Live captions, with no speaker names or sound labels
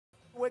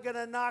we're going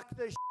to knock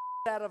the shit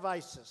out of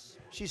ISIS.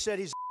 She said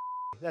he's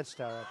That's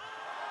terrible.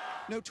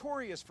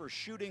 Notorious for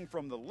shooting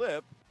from the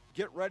lip,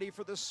 get ready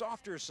for the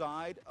softer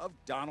side of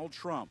Donald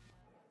Trump.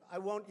 I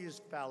won't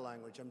use foul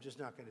language. I'm just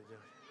not going to do it.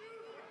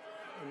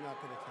 I'm not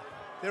going to do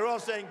it. They're all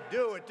saying,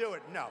 do it, do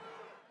it. No.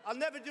 I'll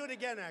never do it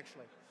again,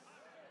 actually.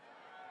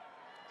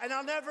 And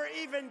I'll never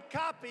even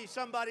copy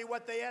somebody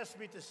what they asked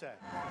me to say.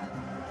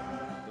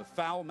 The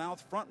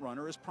foul-mouthed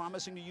frontrunner is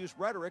promising to use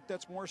rhetoric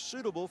that's more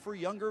suitable for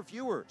younger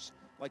viewers,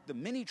 like the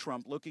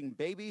mini-Trump-looking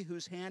baby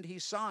whose hand he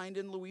signed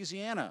in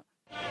Louisiana.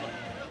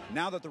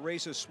 Now that the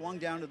race has swung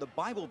down to the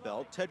Bible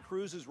Belt, Ted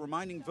Cruz is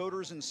reminding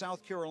voters in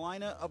South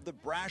Carolina of the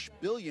brash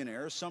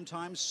billionaire's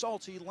sometimes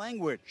salty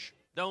language.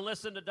 Don't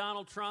listen to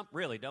Donald Trump.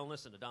 Really, don't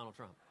listen to Donald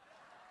Trump.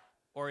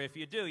 Or if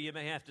you do, you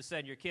may have to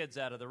send your kids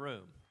out of the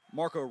room.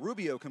 Marco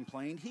Rubio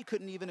complained he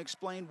couldn't even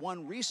explain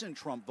one recent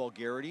Trump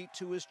vulgarity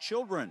to his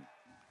children.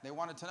 They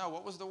wanted to know,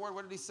 what was the word?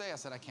 What did he say? I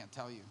said, I can't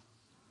tell you.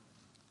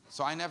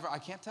 So I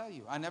can't tell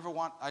you. I never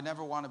want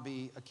to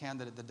be a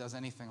candidate that does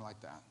anything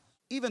like that.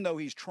 Even though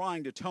he's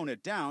trying to tone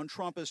it down,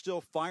 Trump is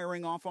still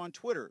firing off on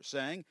Twitter,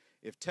 saying,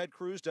 if Ted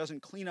Cruz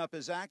doesn't clean up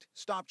his act,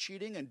 stop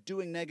cheating and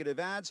doing negative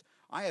ads,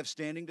 I have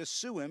standing to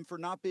sue him for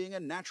not being a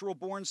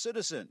natural-born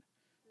citizen.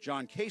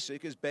 John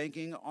Kasich is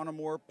banking on a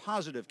more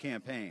positive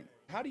campaign.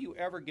 How do you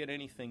ever get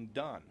anything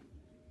done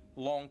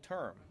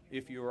long-term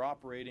if you're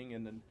operating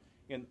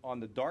on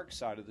the dark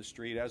side of the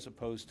street as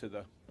opposed to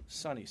the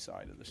sunny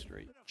side of the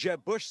street?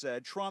 Jeb Bush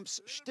said Trump's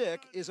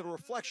shtick is a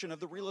reflection of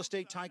the real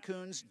estate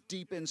tycoon's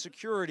deep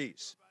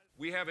insecurities.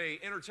 We have an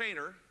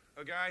entertainer,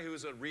 a guy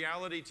who's a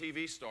reality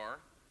TV star,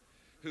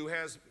 who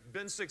has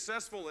been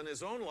successful in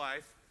his own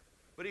life,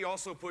 but he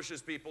also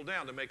pushes people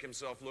down to make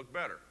himself look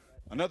better.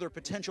 Another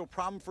potential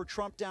problem for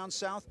Trump down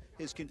south,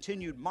 his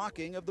continued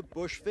mocking of the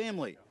Bush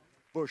family.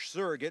 Bush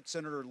surrogate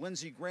Senator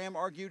Lindsey Graham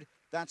argued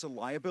that's a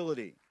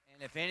liability.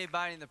 And if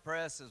anybody in the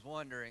press is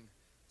wondering,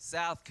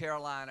 South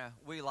Carolina,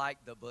 we like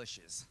the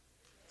Bushes.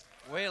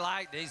 We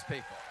like these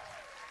people.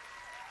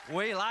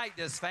 We like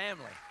this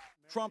family.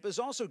 Trump is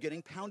also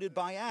getting pounded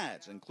by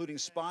ads, including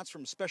spots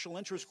from special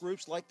interest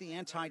groups like the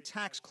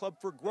Anti-Tax Club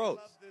for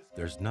Growth.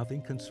 There's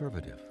nothing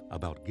conservative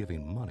about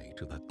giving money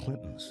to the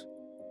Clintons.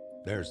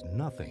 There's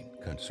nothing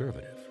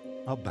conservative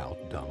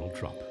about Donald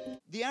Trump.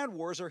 The ad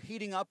wars are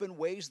heating up in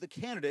ways the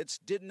candidates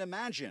didn't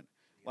imagine,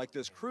 like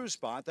this Cruz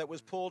spot that was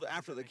pulled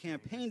after the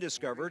campaign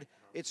discovered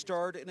it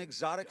starred an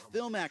exotic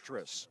film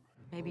actress.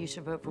 Maybe you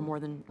should vote for more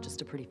than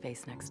just a pretty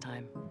face next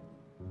time.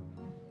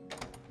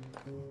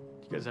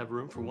 You guys have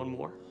room for one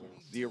more?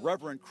 The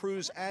irreverent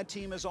Cruz ad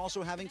team is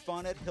also having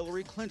fun at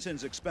Hillary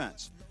Clinton's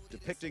expense,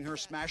 depicting her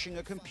smashing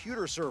a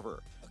computer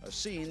server, a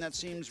scene that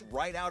seems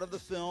right out of the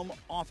film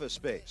Office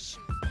Space.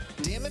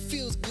 Damn, it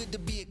feels good to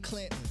be a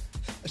Clinton.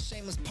 A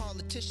shameless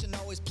politician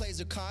always plays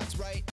her cards right.